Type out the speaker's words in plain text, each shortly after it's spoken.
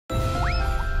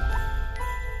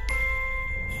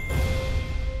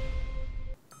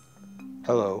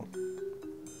Hello.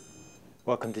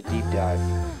 Welcome to Deep Dive.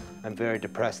 I'm very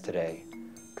depressed today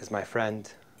because my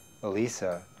friend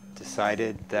Elisa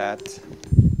decided that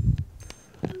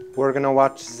we're gonna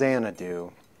watch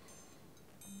Xanadu.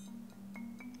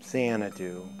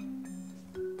 Xanadu.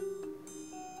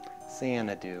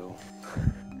 Xanadu.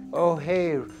 Oh,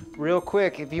 hey, real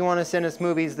quick, if you want to send us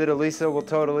movies that Elisa will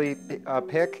totally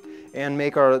pick and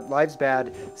make our lives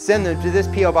bad, send them to this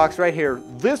P.O. box right here.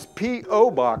 This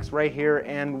P.O. box right here,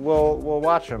 and we'll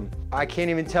watch them. I can't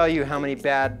even tell you how many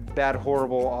bad,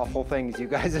 horrible, awful things you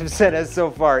guys have sent us so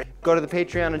far. Go to the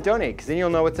Patreon and donate, because then you'll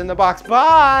know what's in the box.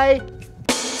 Bye!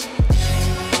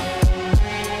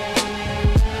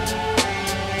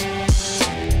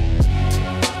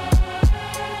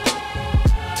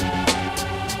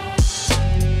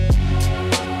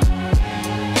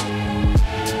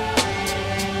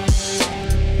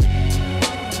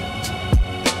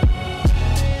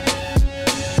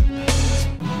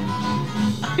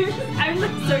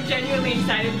 Genuinely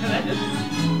excited for this.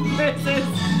 This is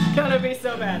gonna be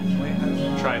so bad. Wait,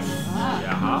 try.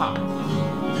 Yeah.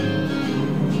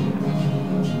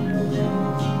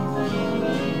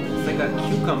 It's like a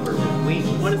cucumber with wings.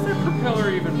 What is that propeller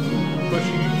even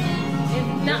pushing?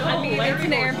 It's not. I mean, it's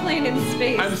an airplane in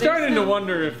space. I'm starting to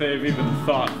wonder if they've even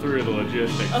thought through the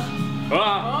logistics.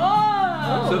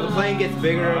 Oh. So the plane gets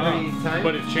bigger every time?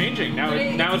 But it's changing. Now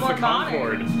it's the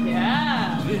Concorde. Modern.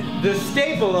 Yeah. The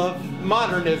staple of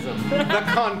modernism, the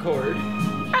Concorde.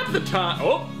 At the time.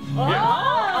 Oh.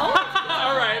 Yeah.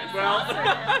 All right. Well.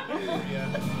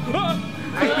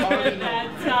 That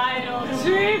title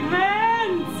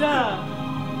treatment.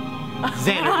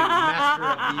 Xanadu, master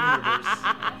of the universe.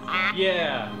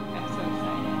 Yeah. I'm so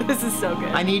excited. This is so good.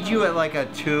 I need you at like a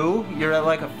 2. You're at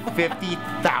like a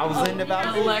 50,000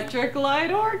 about this. Electric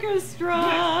Light Orchestra.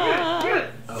 Oh,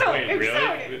 wait,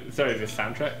 really? Sorry, the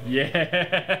soundtrack?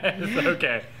 Yes.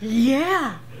 Okay.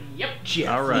 Yeah. Yep.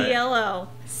 All right. ELO.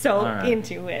 So right.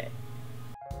 into it.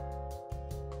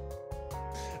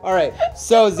 All right.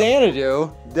 So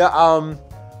Xanadu,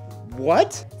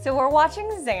 what? So we're watching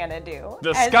Xanadu.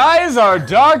 The skies are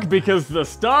dark because the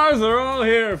stars are all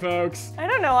here, folks. I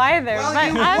don't know either. Well,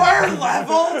 but you were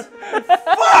leveled.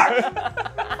 Fuck!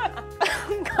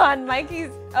 God, Mikey's.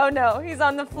 Oh no, he's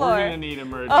on the floor. We're gonna need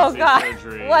emergency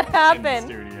surgery. What happened?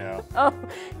 In the studio. Oh,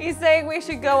 he's saying we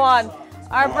should go on.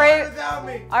 Our brave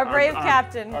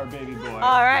captain. Our baby boy.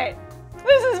 All right,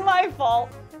 this is my fault.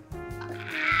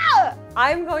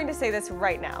 I'm going to say this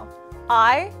right now.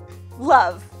 I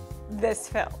love this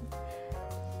film.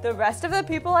 The rest of the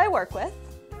people I work with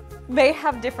may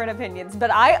have different opinions,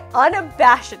 but I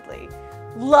unabashedly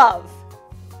love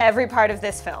every part of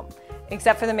this film,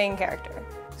 except for the main character.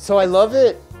 So I love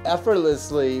it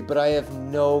effortlessly, but I have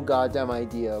no goddamn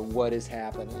idea what is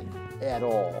happening at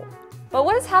all. But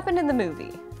what has happened in the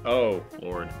movie? Oh,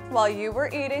 Lord. While you were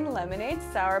eating lemonade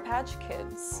Sour Patch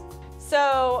Kids.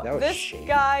 So this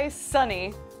guy,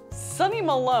 Sonny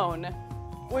Malone,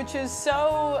 which is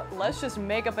so, let's just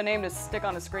make up a name to stick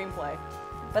on a screenplay.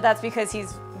 But that's because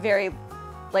he's very,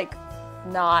 like,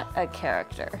 not a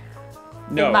character.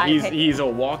 No, he's a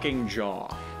walking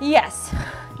jaw. Yes,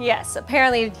 yes.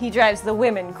 Apparently he drives the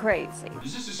women crazy.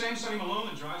 Is this the same Sonny Malone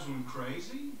that drives women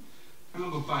crazy? I'm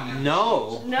gonna go find out.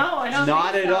 No. No, I don't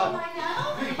Not think at so. all.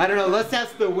 I don't know. Let's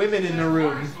ask the women in the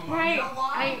room. Right.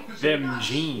 Them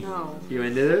jeans. No. You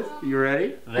into this? You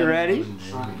ready? You ready?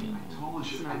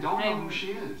 I don't know who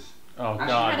she is. Oh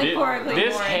God,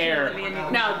 this hair.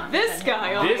 Now this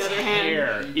guy, on the other hand.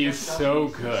 Hair is so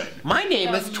good. My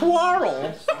name is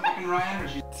Twarl.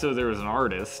 So there was an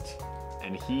artist,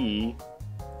 and he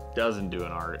doesn't do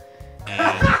an art.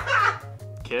 And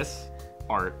Kiss,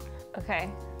 art. Okay.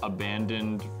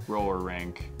 Abandoned roller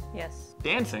rink. Yes.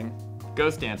 Dancing.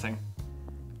 Ghost dancing.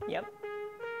 Yep.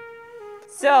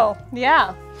 So,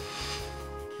 yeah.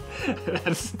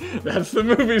 That's the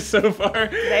movie so far.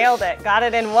 Nailed it. Got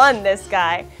it in one, this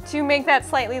guy. To make that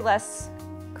slightly less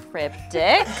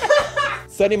cryptic.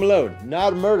 Sonny Malone,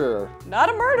 not a murderer. Not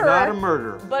a murderer. Not a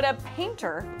murderer. But a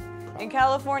painter in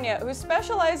California who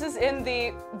specializes in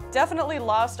the definitely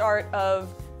lost art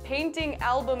of painting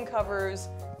album covers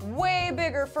way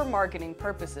bigger for marketing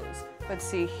purposes. But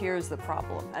see, here's the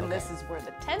problem, and this is where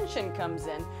the tension comes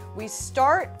in. We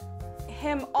start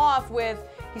him off with,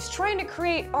 he's trying to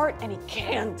create art and he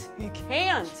can't.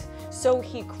 So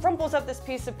he crumples up this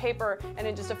piece of paper and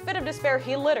in just a fit of despair,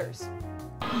 he litters.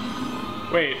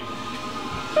 Wait.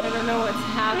 I don't know what's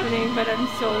happening, but I'm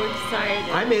so excited.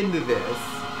 I'm into this.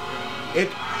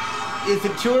 Is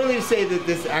it too early to say that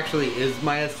this actually is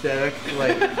my aesthetic?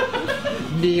 Like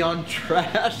neon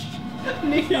trash?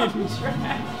 Neon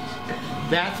trash.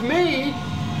 That's me.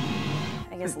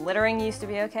 I guess littering used to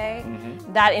be okay.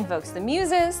 That invokes the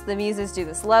muses. The muses do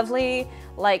this lovely,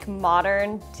 like,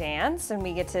 modern dance, and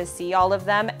we get to see all of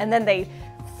them, and then they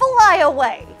fly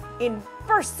away in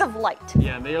bursts of light.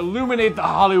 Yeah, they illuminate the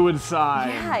Hollywood sign.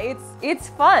 Yeah, it's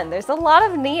fun. There's a lot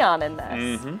of neon in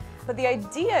this. But the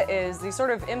idea is, the sort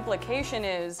of implication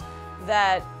is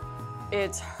that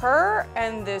it's her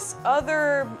and this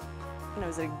other,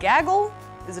 is it a gaggle?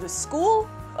 Is it a school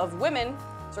of women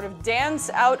sort of dance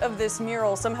out of this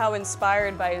mural, somehow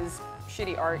inspired by his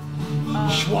shitty art.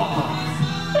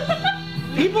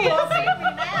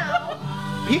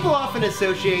 People often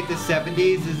associate the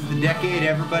 70s as the decade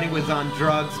everybody was on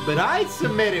drugs, but I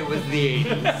submit it was the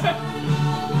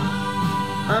 80s.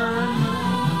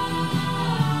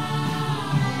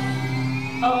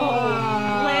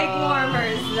 Leg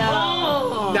warmers,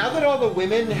 though. Now that all the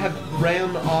women have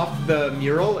ran off the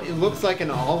mural, it looks like an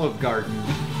Olive Garden.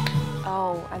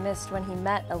 Oh, I missed when he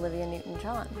met Olivia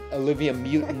Newton-John. Olivia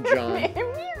Newton-John.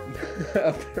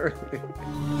 Apparently.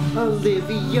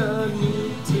 Olivia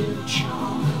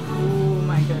Newton-John. Oh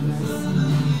my goodness.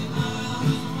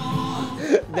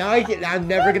 Now I'm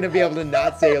never gonna be able to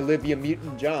not say Olivia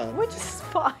Newton-John. Which is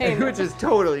fine. Which is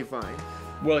totally fine.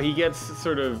 Well, he gets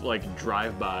sort of like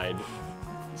drive-by'd,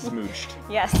 smooched,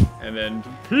 Yes. and then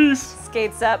peace.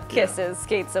 Skates up, kisses,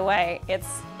 skates away.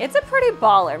 It's a pretty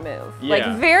baller move. Yeah.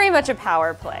 Like, very much a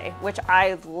power play, which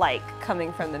I like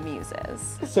coming from the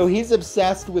muses. So he's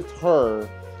obsessed with her,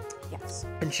 Yes.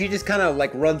 and she just kind of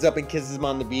like runs up and kisses him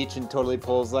on the beach and totally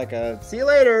pulls like a "see you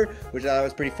later," which I thought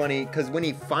was pretty funny. Because when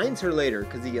he finds her later,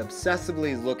 because he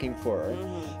obsessively is looking for her,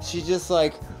 she's just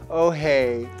like, "Oh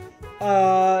hey,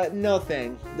 no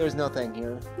thing. There's no thing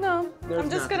here." No, There's I'm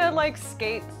just nothing. gonna like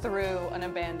skate through an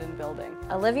abandoned building.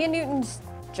 Olivia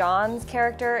Newton-John's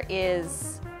character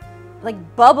is, like,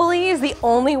 bubbly is the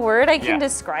only word I can Yeah.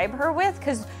 describe her with,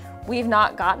 because we've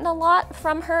not gotten a lot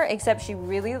from her, except she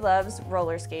really loves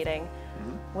roller skating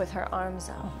with her arms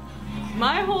out.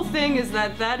 My whole thing is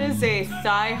that is a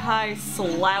thigh-high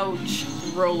slouch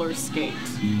roller skate.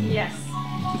 Yes.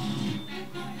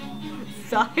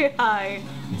 Thigh-high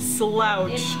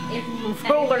slouch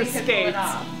roller skates.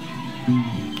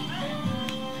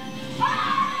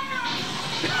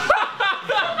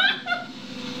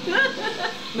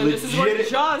 No, this is where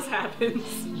Jaws happens.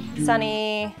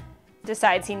 Sonny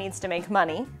decides he needs to make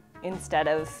money instead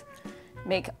of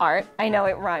make art. I know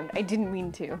it rhymed. I didn't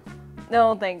mean to.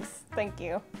 No, thanks. Thank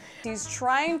you. He's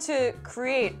trying to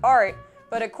create art,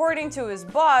 but according to his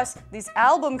boss, these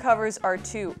album covers are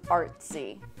too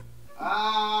artsy.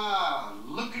 Ah,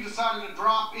 look who decided to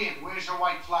drop in. Where's your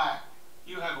white flag?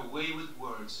 You have a way with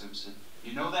words, Simpson.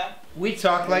 You know that? We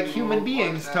talk like human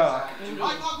beings talk.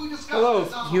 I thought we discussed Hello,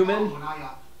 this on the human. phone when I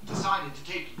decided to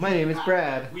take you. My name is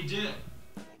Brad. We did.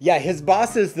 Yeah, his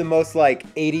boss is the most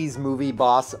like 80s movie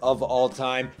boss of all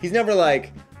time. He's never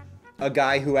like a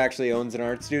guy who actually owns an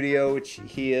art studio, which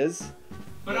he is.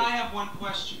 But I have one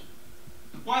question.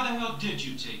 Why the hell did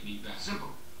you take me back? Simple.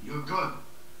 You're good.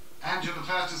 And you're the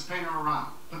fastest painter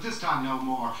around. But this time no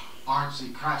more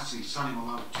artsy, craftsy, Sonny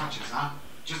Malone touches, huh?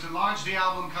 Just enlarge the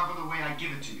album cover the way I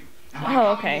give it to you. And by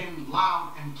Oh, coming okay. in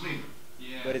loud and clear.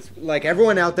 Yeah. But it's like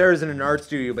everyone out there is in an art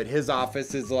studio, but his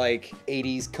office is like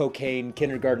 80s cocaine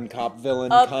kindergarten cop villain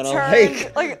kind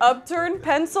of like. Upturned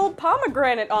penciled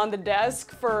pomegranate on the desk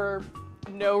for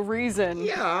no reason.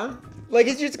 Yeah. Like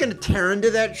he's just gonna tear into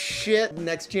that shit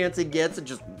next chance he gets and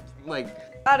just like.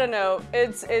 I don't know.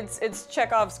 It's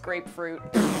Chekhov's grapefruit.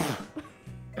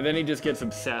 And then he just gets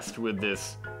obsessed with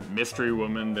this mystery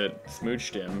woman that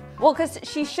smooched him. Well, because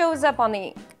she shows up on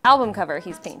the album cover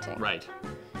he's painting. Right.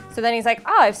 So then he's like,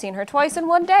 oh, I've seen her twice in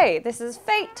one day. This is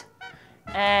fate.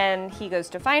 And he goes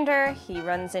to find her. He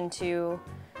runs into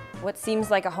what seems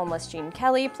like a homeless Gene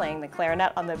Kelly playing the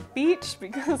clarinet on the beach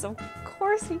because of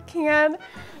course he can.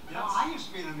 You know, I used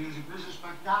to be in the music business,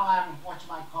 but now I haven't watched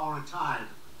my call retired.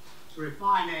 It's a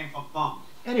refined name for bum.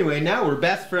 Anyway, now we're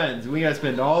best friends. We gotta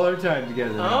spend all our time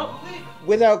together. Oh.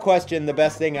 Without question, the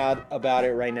best thing about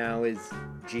it right now is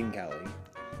Gene Kelly.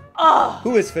 Oh.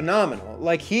 Who is phenomenal.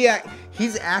 Like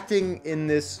he's acting in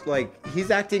this, like he's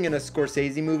acting in a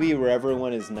Scorsese movie where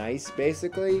everyone is nice,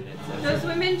 basically. Those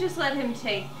women just let him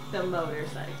take the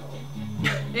motorcycle.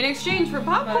 In exchange for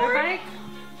popcorn? Motorbike?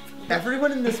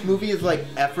 Everyone in this movie is like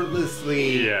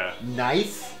effortlessly Yeah.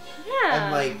 nice Yeah.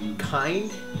 and like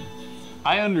kind.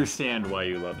 I understand why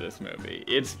you love this movie.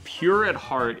 It's pure at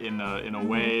heart in a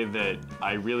way that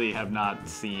I really have not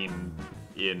seen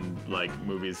in like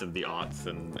movies of the aughts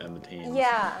and the teens.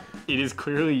 Yeah. It is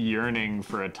clearly yearning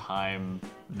for a time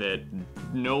that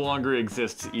no longer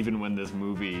exists even when this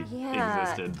movie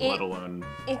existed, let alone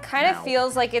It kind of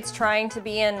feels like it's trying to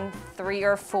be in 3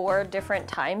 or 4 different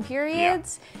time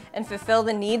periods and fulfill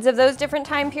the needs of those different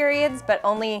time periods, but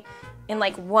only in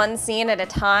like one scene at a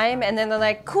time. And then they're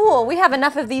like, cool, we have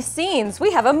enough of these scenes.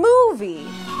 We have a movie.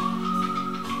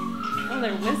 Oh,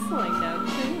 they're whistling now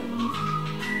too.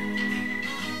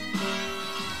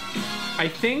 I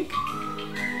think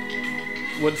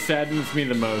what saddens me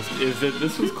the most is that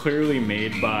this was clearly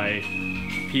made by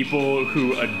people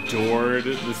who adored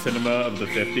the cinema of the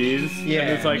 50s. Yeah. And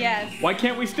it's like, why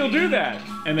can't we still do that?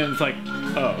 And then it's like,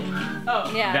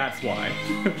 oh, Yeah. that's why.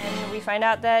 And we find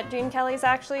out that Gene Kelly's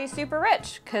actually super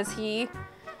rich because he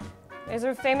is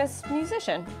a famous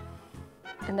musician.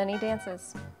 And then he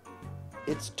dances.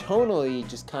 It's tonally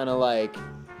just kind of like,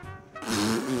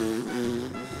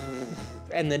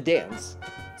 and then dance.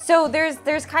 So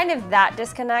there's kind of that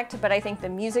disconnect, but I think the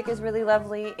music is really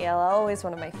lovely. ELO is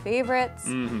one of my favorites.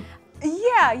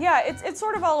 Yeah, it's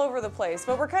sort of all over the place,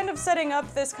 but we're kind of setting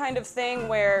up this kind of thing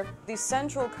where the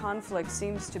central conflict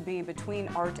seems to be between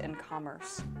art and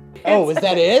commerce. Oh, was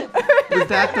that it? Was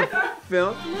that the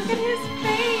film? Look at his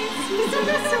face. He's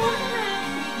so happy.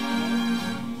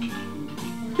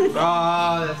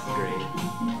 Oh, that's great.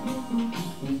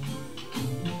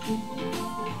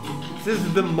 This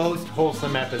is the most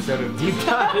wholesome episode of Deep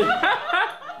Dive.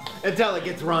 Until it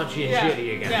gets raunchy and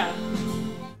shitty again. Yeah.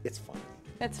 It's fun.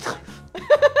 It's fine.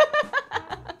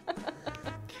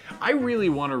 I really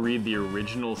want to read the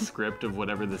original script of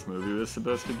whatever this movie was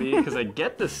supposed to be, because I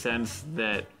get the sense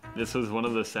that this was one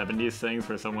of the 70s things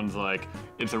where someone's like,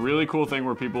 it's a really cool thing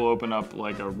where people open up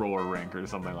like a roller rink or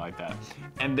something like that.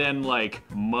 And then like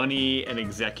money and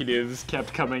executives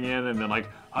kept coming in and then like,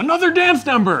 another dance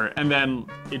number! And then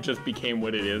it just became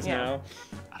what it is now.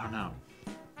 I don't know.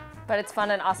 But it's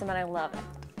fun and awesome and I love it.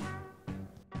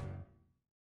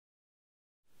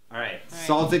 All right.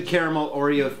 Salted caramel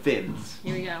Oreo thins.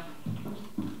 Here we go.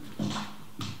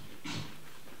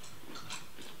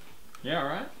 Yeah, all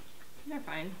right. They're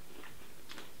fine.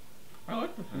 I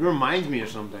like them. It reminds me of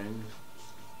something.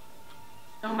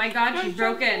 Oh my god, she's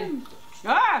broken.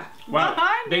 Ah! Wow,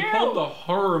 Behind they you! pulled the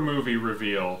horror movie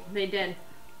reveal, They did.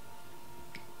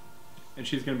 and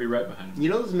she's gonna be right behind me.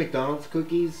 You know those McDonald's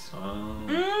cookies?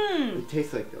 Mmm! It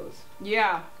tastes like those.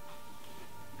 Yeah.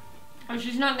 Oh,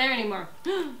 she's not there anymore.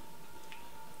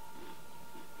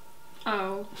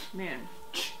 Oh, man.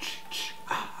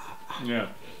 Yeah.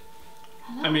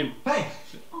 I mean, Hey!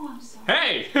 Oh, I'm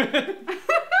sorry. hey!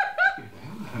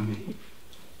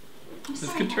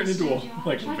 This could turn into a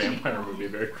like vampire movie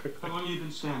very quickly. How long have you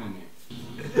been standing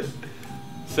there?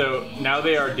 So now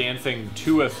they are dancing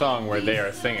to a song where they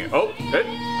are singing. Oh, hey.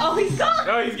 Oh, he's gone!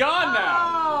 Oh, he's gone now.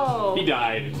 Oh! He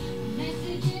died.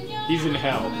 He's in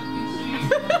hell.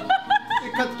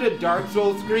 It cuts to a Dark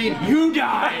Souls screen. You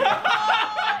died!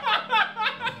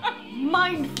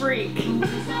 Mind freak!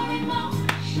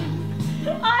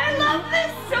 I love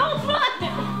this so much!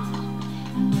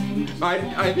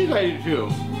 I think I do too.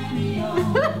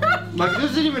 Like,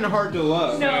 this isn't even hard to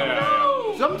love.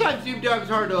 No! Sometimes Deep Dive's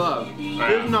hard to love. Yeah.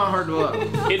 This is not hard to love.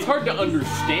 It's hard to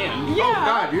understand. Oh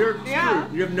god, you're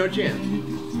screwed. You have no chance.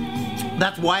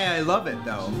 That's why I love it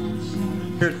though.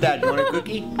 Here's that. You want a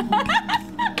cookie?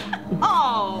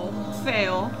 Oh,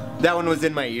 fail. That one was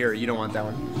in my ear. You don't want that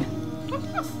one.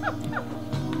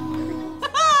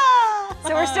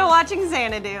 So we're still watching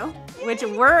Xanadu, which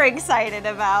we're excited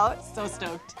about. So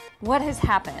stoked. What has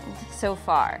happened so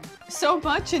far? So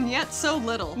much and yet so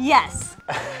little. Yes.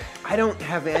 I don't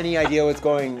have any idea what's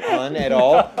going on at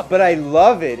all, but I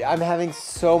love it. I'm having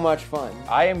so much fun.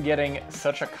 I am getting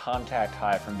such a contact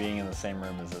high from being in the same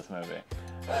room as this movie.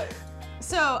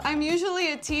 So, I'm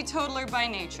usually a teetotaler by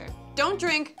nature. Don't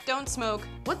drink, don't smoke.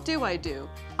 What do?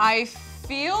 I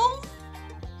feel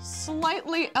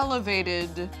slightly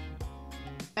elevated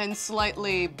and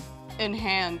slightly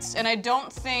enhanced, and I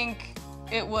don't think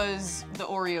it was the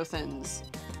Oreo thins.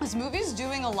 This movie's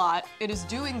doing a lot. It is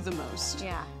doing the most.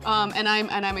 Yeah. And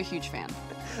I'm a huge fan.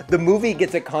 The movie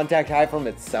gets a contact high from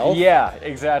itself. Yeah,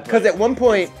 exactly. Because at one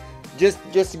point, just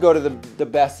to go to the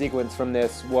best sequence from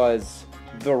this was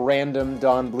the random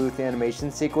Don Bluth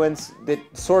animation sequence that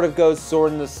sort of goes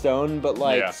Sword in the Stone, but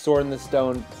like Sword in the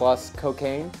Stone plus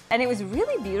cocaine. And it was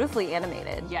really beautifully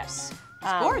animated. Yes.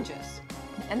 It's gorgeous.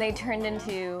 And they turned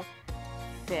into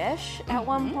fish at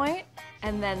one point,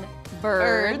 and then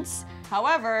birds.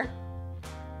 However,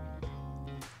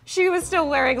 she was still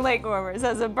wearing leg warmers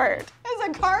as a bird.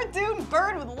 it's a cartoon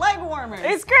bird with leg warmers.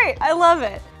 It's great. I love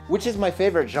it. Which is my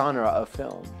favorite genre of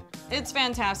film. It's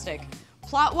fantastic.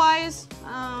 Plot-wise,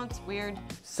 oh, it's weird.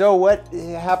 So what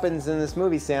happens in this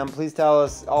movie, Sam? Please tell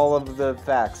us all of the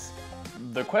facts.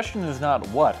 The question is not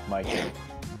what, Mikey,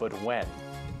 but when.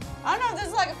 I don't know if this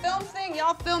is like a film thing.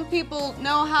 Y'all film people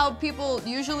know how people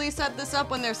usually set this up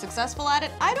when they're successful at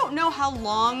it. I don't know how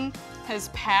long has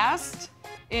passed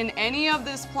in any of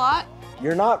this plot.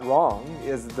 You're not wrong,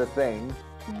 is the thing.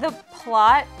 The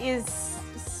plot is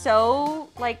so,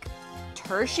 like,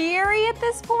 tertiary at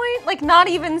this point. Like, not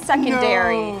even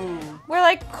secondary. No. We're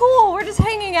like, cool, we're just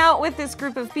hanging out with this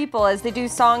group of people as they do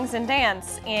songs and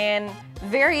dance in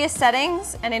various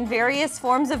settings and in various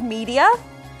forms of media,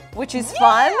 which is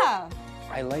fun.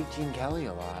 I like Gene Kelly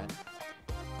a lot.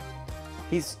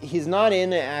 He's not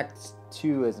in Act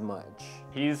 2 as much.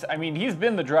 He's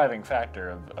been the driving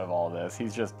factor of all this. He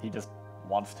just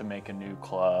wants to make a new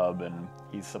club, and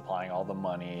he's supplying all the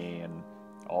money and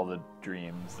all the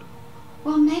dreams.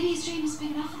 Well, maybe his dream is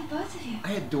big enough for the both of you.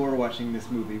 I adore watching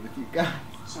this movie with you guys.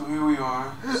 So here we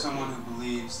are, someone who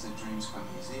believes that dreams come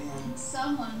easy, and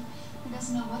Someone who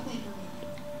doesn't know what they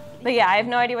believe. But yeah, I have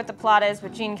no idea what the plot is,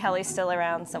 but Gene Kelly's still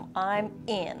around, so I'm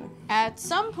in. At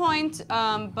some point,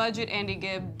 Budget Andy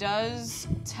Gibb does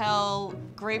tell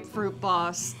Grapefruit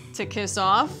Boss to kiss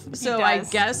off, so I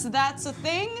guess that's a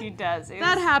thing. He does.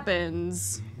 That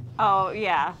happens. Oh,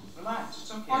 yeah. relax,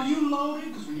 it's okay. Are you loaded?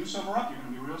 Because when you sober up, you're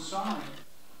going to be real sorry.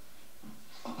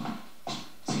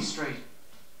 See straight.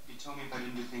 You told me if I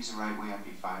didn't do things the right way, I'd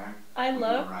be fired. I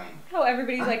love how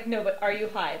everybody's like, no, but are you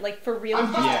high? Like, for real,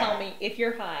 just tell me if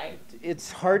you're high.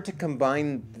 It's hard to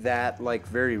combine that, like,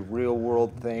 very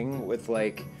real-world thing with,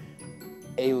 like,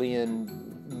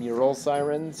 alien mural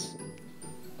sirens.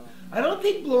 I don't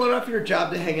think blowing up your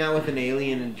job to hang out with an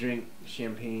alien and drink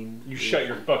champagne. You shut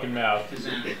your fucking mouth. It's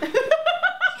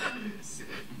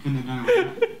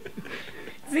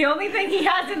the only thing he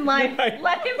has in life.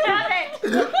 Let him have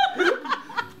it.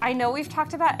 I know we've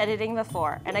talked about editing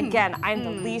before, and again, I'm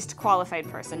the least qualified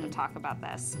person to talk about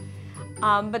this.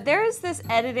 But there is this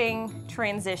editing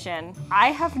transition I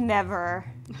have never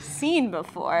seen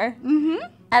before,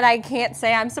 and I can't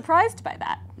say I'm surprised by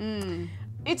that.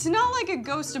 It's not like a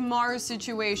Ghost of Mars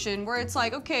situation where it's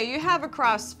like, okay, you have a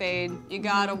crossfade, you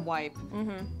gotta wipe,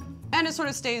 and it sort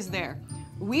of stays there.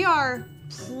 We are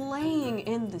playing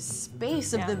in the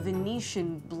space of the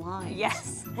Venetian blinds.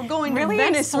 Yes. We're going Really to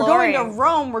Venice, exploring. we're going to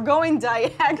Rome, we're going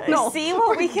diagonal. See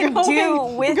what we can do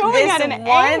with going this at an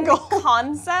one angle.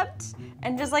 concept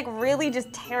and just like really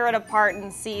just tear it apart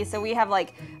and see. So we have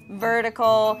like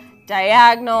vertical,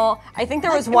 diagonal. I think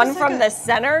there was one like from the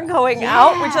center going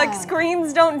out, which like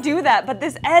screens don't do that, but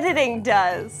this editing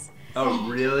does. Oh,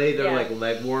 really? They're like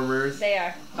leg warmers? They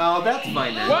are. Oh, that's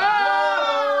fine then.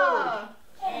 Whoa!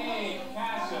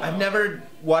 I've never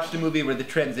watched a movie where the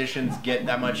transitions get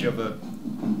that much of a,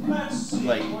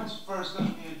 like,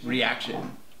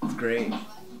 reaction. It's great.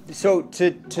 So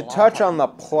to touch on the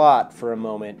plot for a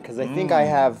moment, because I think I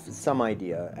have some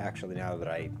idea actually now that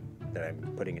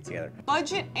I'm putting it together.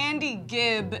 Budget Andy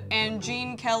Gibb and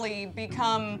Gene Kelly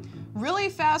become really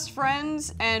fast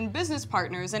friends and business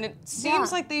partners, and it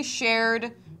seems like they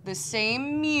shared the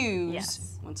same muse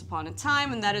once upon a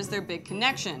time, and that is their big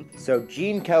connection. So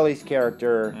Gene Kelly's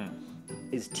character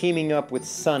is teaming up with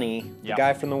Sonny, the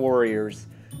guy from the Warriors,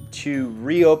 to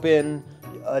reopen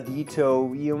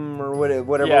Auditorium or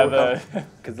whatever,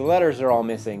 because the letters are all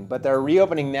missing, but they're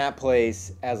reopening that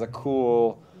place as a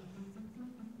cool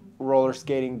roller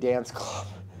skating dance club,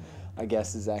 I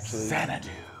guess is actually Xanadu.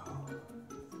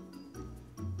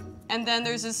 And then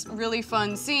there's this really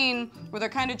fun scene where they're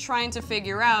kind of trying to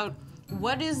figure out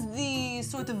what is the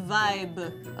sort of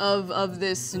vibe of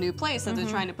this new place that they're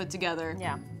trying to put together.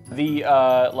 Yeah. The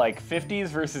like 50s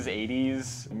versus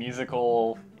 80s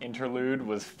musical interlude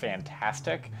was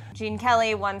fantastic. Gene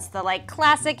Kelly wants the like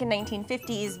classic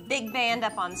 1950s big band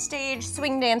up on stage,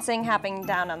 swing dancing happening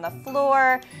down on the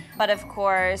floor. But of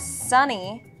course,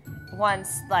 Sonny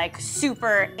wants like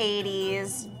super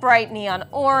 80s, bright neon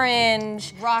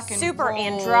orange, rock and super roll.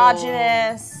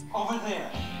 androgynous. Over there,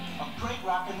 a great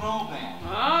rock and roll band.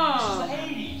 Oh. This is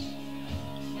the 80s.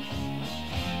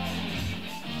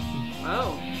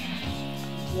 Oh.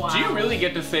 Wow. Do you really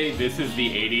get to say this is the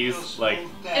 80s, like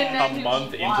a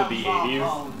month into the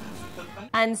 80s?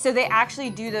 And so they actually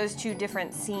do those two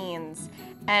different scenes.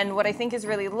 And what I think is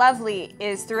really lovely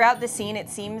is throughout the scene, it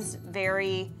seems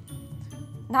very,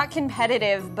 not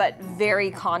competitive, but very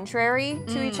contrary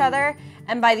to each other.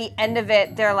 And by the end of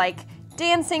it, they're like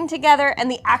dancing together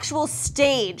and the actual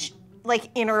stage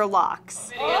like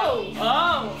interlocks. Oh,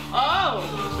 oh, oh.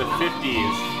 The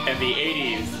 50s and the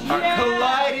 80s are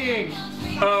colliding.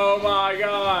 Oh my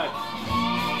god.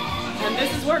 And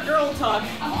this is where girl talk.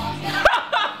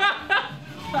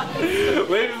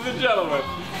 Ladies and gentlemen,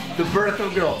 The birth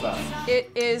of Girl Talk. It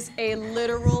is a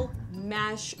literal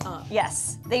mash up.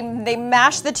 Yes, they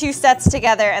mash the two sets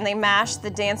together and they mash the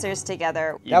dancers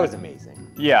together. That was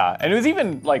amazing. Yeah, and it was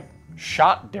even like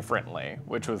shot differently,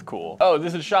 which was cool. Oh,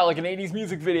 this is shot like an 80s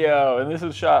music video, and this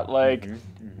is shot like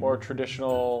more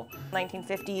traditional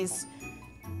 1950s,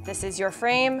 this is your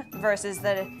frame, versus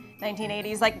the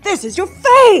 1980s, like, this is your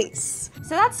face!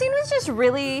 So that scene was just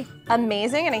really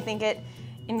amazing, and I think it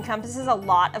encompasses a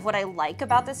lot of what I like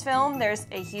about this film. There's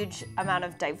a huge amount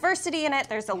of diversity in it.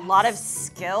 There's a lot of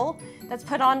skill that's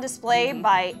put on display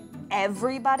by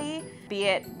everybody, be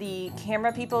it the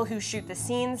camera people who shoot the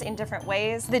scenes in different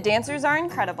ways. The dancers are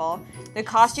incredible. The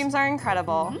costumes are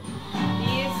incredible.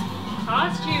 These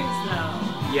costumes,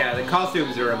 though. Yeah, the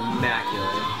costumes are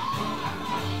immaculate.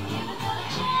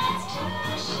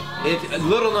 It's a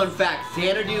little known fact,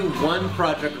 Xanadu won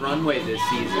Project Runway this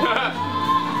season.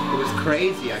 It was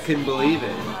crazy, I couldn't believe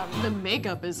it. The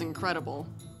makeup is incredible.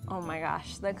 Oh my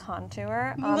gosh, the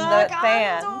contour on the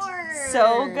band.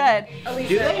 So good. Elisa,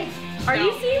 Do they? are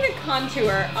you seeing the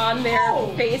contour on their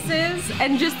faces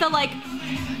and just the like,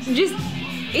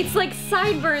 it's like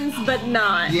sideburns but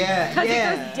not. Yeah, Because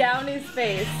yeah. it goes down his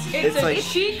face. It's It's a like-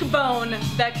 cheekbone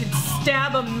that could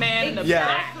stab a man in the Yeah,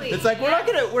 back. it's like we're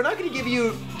not gonna give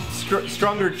you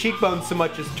stronger cheekbones so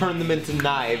much as turn them into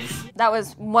knives. That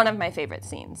was one of my favorite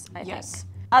scenes, I Yes. think.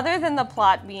 Other than the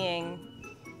plot being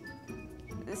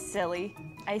silly,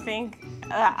 I think,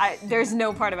 there's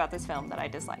no part about this film that I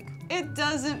dislike. It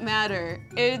doesn't matter.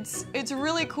 It's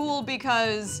really cool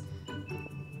because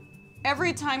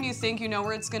every time you think you know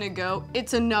where it's gonna go,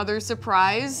 it's another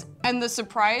surprise, and the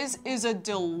surprise is a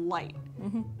delight.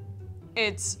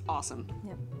 It's awesome.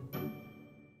 Yep.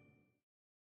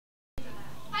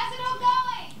 How's it all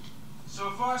going? So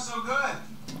far, so good.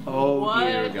 Oh,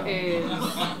 here we What go.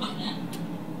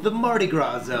 is? The Mardi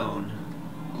Gras zone.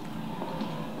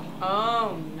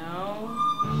 Oh no.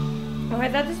 Oh, I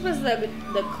thought this was the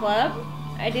club.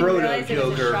 I didn't Proto realize it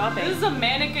was a Joker. shopping. This is a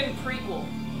mannequin prequel,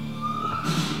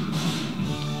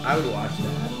 I would watch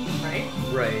that. right?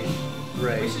 Right,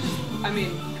 right. I mean,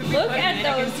 could we Look put at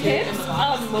mannequins those in hips. the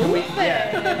box? Moving.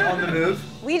 Yeah, on the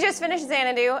move. We just finished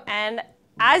Xanadu, and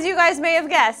as you guys may have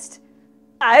guessed,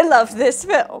 I love this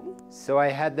film. So I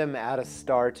had them add a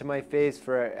star to my face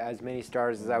for as many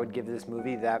stars as I would give this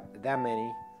movie, that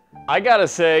many. I gotta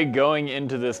say, going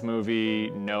into this movie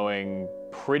knowing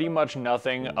pretty much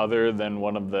nothing other than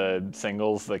one of the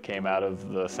singles that came out of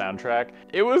the soundtrack,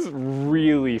 it was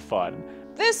really fun.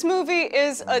 This movie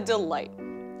is a delight.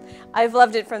 I've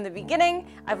loved it from the beginning.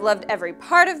 I've loved every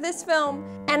part of this film.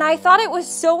 And I thought it was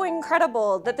so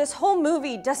incredible that this whole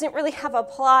movie doesn't really have a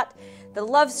plot. The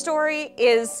love story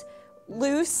is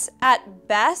loose at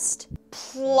best.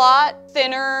 Plot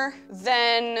thinner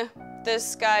than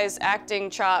this guy's acting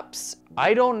chops.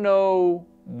 I don't know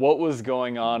what was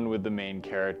going on with the main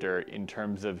character in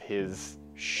terms of his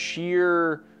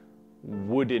sheer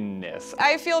woodenness.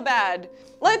 I feel bad.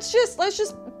 Let's just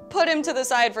put him to the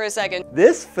side for a second.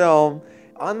 This film,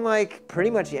 unlike pretty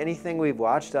much anything we've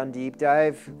watched on Deep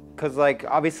Dive, because like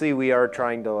obviously we are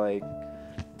trying to like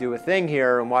do a thing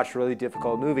here and watch really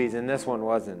difficult movies, and this one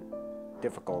wasn't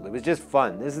difficult. It was just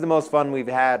fun. This is the most fun we've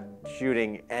had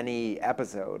shooting any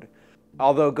episode.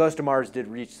 Although Ghost of Mars did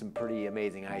reach some pretty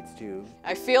amazing heights too.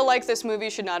 I feel like this movie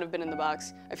should not have been in the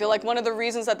box. I feel like one of the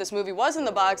reasons that this movie was in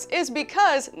the box is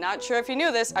because, not sure if you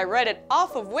knew this, I read it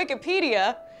off of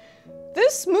Wikipedia.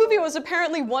 This movie was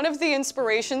apparently one of the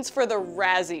inspirations for the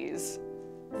Razzies.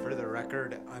 For the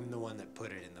record, I'm the one that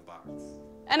put it in the box.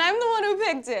 And I'm the one who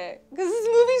picked it, because this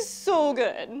movie's so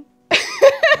good.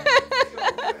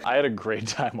 I had a great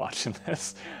time watching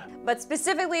this. But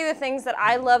specifically the things that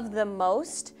I love the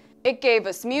most, It gave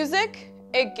us music,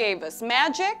 it gave us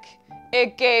magic,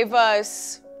 it gave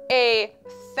us a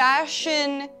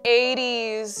fashion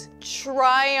 80s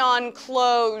try-on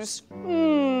clothes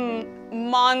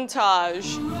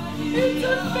montage. It's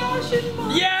a fashion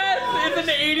montage. Yes, it's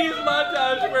an 80s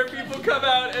montage where people come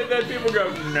out and then people go,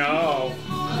 no.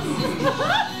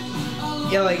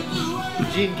 Yeah, like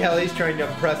Gene Kelly's trying to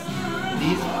impress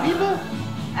these people.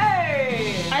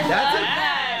 Hey! I love That's it. that.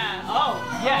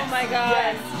 Oh, yes. Oh my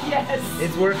god. Yes.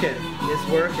 It's working. It's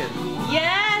working.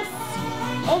 Yes.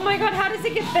 Oh my god, how does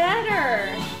it get better?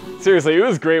 Seriously, it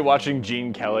was great watching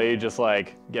Gene Kelly just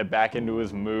like get back into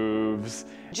his moves.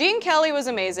 Gene Kelly was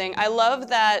amazing. I love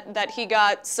that he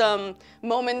got some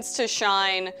moments to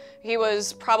shine. He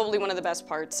was probably one of the best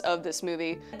parts of this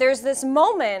movie. there's this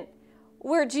moment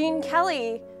where Gene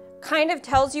Kelly kind of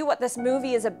tells you what this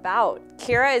movie is about.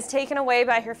 Kira is taken away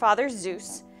by her father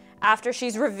Zeus, after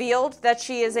she's revealed that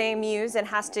she is a muse and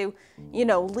has to, you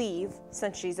know, leave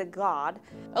since she's a god.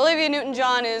 Olivia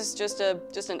Newton-John is just an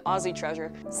Aussie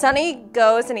treasure. Sonny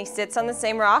goes and he sits on the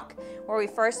same rock where we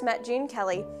first met Gene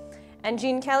Kelly. And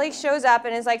Gene Kelly shows up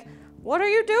and is like, "What are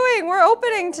you doing? We're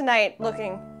opening tonight."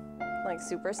 Looking like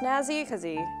super snazzy because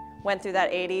he went through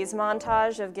that 80s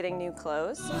montage of getting new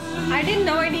clothes. I didn't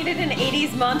know I needed an 80s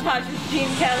montage with Gene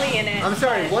Kelly in it. I'm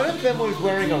sorry, one of them was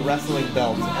wearing a wrestling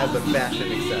belt as a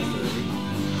fashion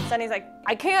accessory. Sonny's like,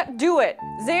 "I can't do it.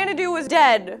 Xanadu was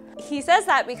dead." He says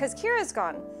that because Kira's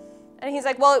gone. And he's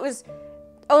like, "Well, it was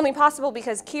only possible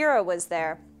because Kira was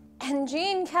there." And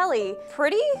Gene Kelly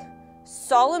pretty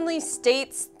solemnly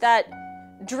states that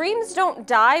dreams don't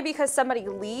die because somebody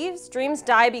leaves, dreams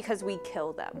die because we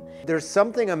kill them. There's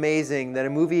something amazing that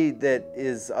a movie that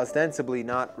is ostensibly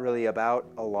not really about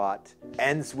a lot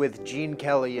ends with Gene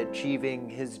Kelly achieving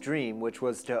his dream, which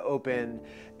was to open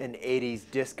an 80s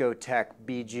discotheque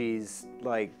Bee Gees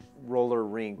like roller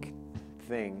rink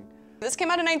thing. This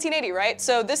came out in 1980, right?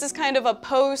 So this is kind of a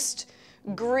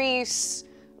post-Grease,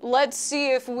 let's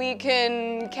see if we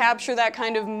can capture that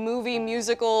kind of movie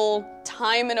musical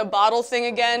time in a bottle thing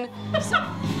again.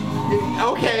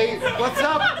 Okay, what's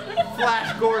up,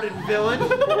 Flash Gordon villain?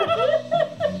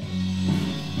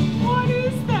 What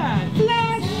is that?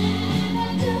 Flash!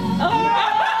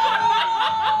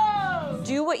 Oh!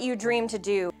 Do what you dream to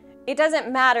do. It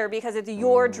doesn't matter because it's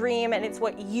your dream and it's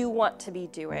what you want to be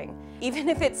doing. Even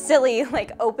if it's silly,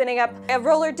 like opening up a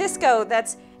roller disco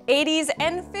that's 80s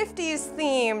and 50s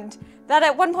themed, that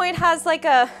at one point has like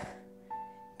a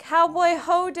cowboy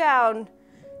hoedown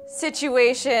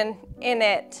situation in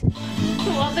it.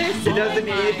 Well, there's so It doesn't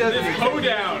need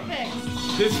Hoedown!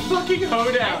 This fucking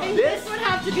hoedown! This would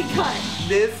have to be cut.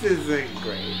 This isn't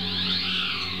great.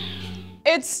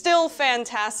 It's still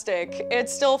fantastic.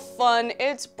 It's still fun.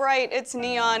 It's bright. It's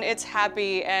neon. It's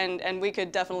happy. And we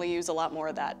could definitely use a lot more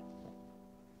of that.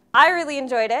 I really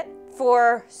enjoyed it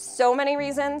for so many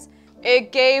reasons.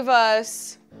 It gave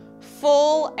us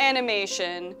full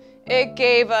animation. It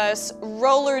gave us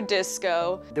roller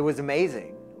disco. It was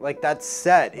amazing. Like, that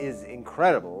set is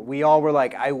incredible. We all were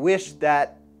like, I wish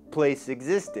that place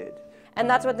existed. And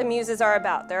that's what the muses are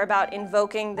about. They're about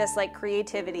invoking this like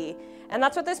creativity. And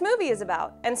that's what this movie is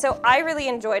about. And so I really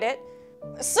enjoyed it.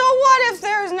 So what if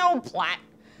there's no plot?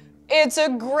 It's a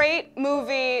great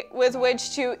movie with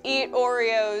which to eat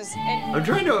Oreos. And I'm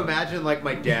trying to imagine like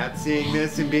my dad seeing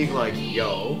this and being like,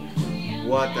 yo,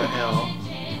 what the hell?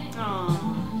 Aww.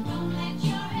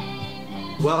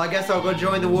 Well, I guess I'll go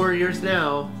join the Warriors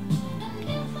now.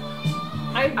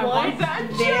 I want that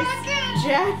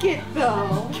jacket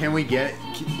though. Can we get it?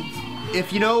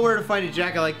 If you know where to find a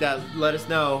jacket like that, let us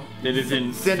know. It is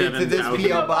in Send it to this 7,000.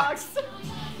 P.O. box.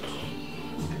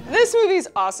 this movie's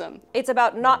awesome. It's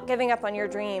about not giving up on your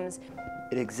dreams.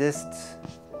 It exists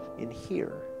in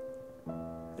here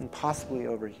and possibly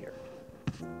over here.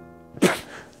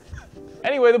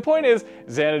 Anyway, the point is,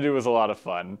 Xanadu was a lot of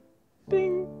fun.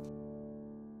 Ding.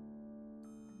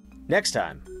 Next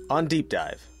time on Deep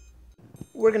Dive.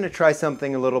 We're gonna try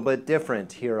something a little bit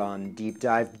different here on Deep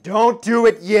Dive. Don't do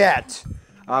it yet!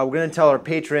 We're gonna tell our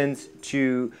patrons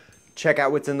to check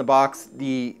out what's in the box.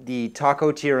 The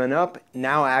taco tier and up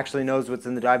now actually knows what's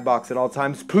in the dive box at all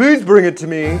times. Please bring it to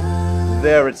me!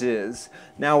 There it is.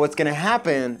 Now what's gonna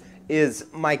happen is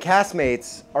my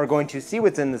castmates are going to see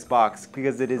what's in this box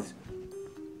because it is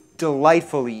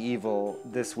delightfully evil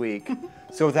this week.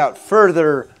 So without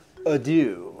further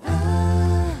ado.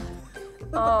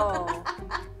 Oh.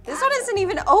 This one isn't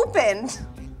even opened.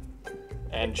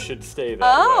 And should stay that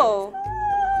Oh.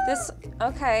 This,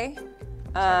 okay.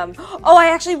 Oh, I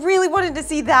actually really wanted to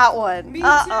see that one.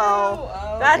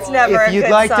 Uh-oh. That's never a If you'd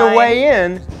good like sign. to weigh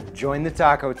in, join the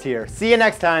taco tier. See you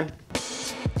next time.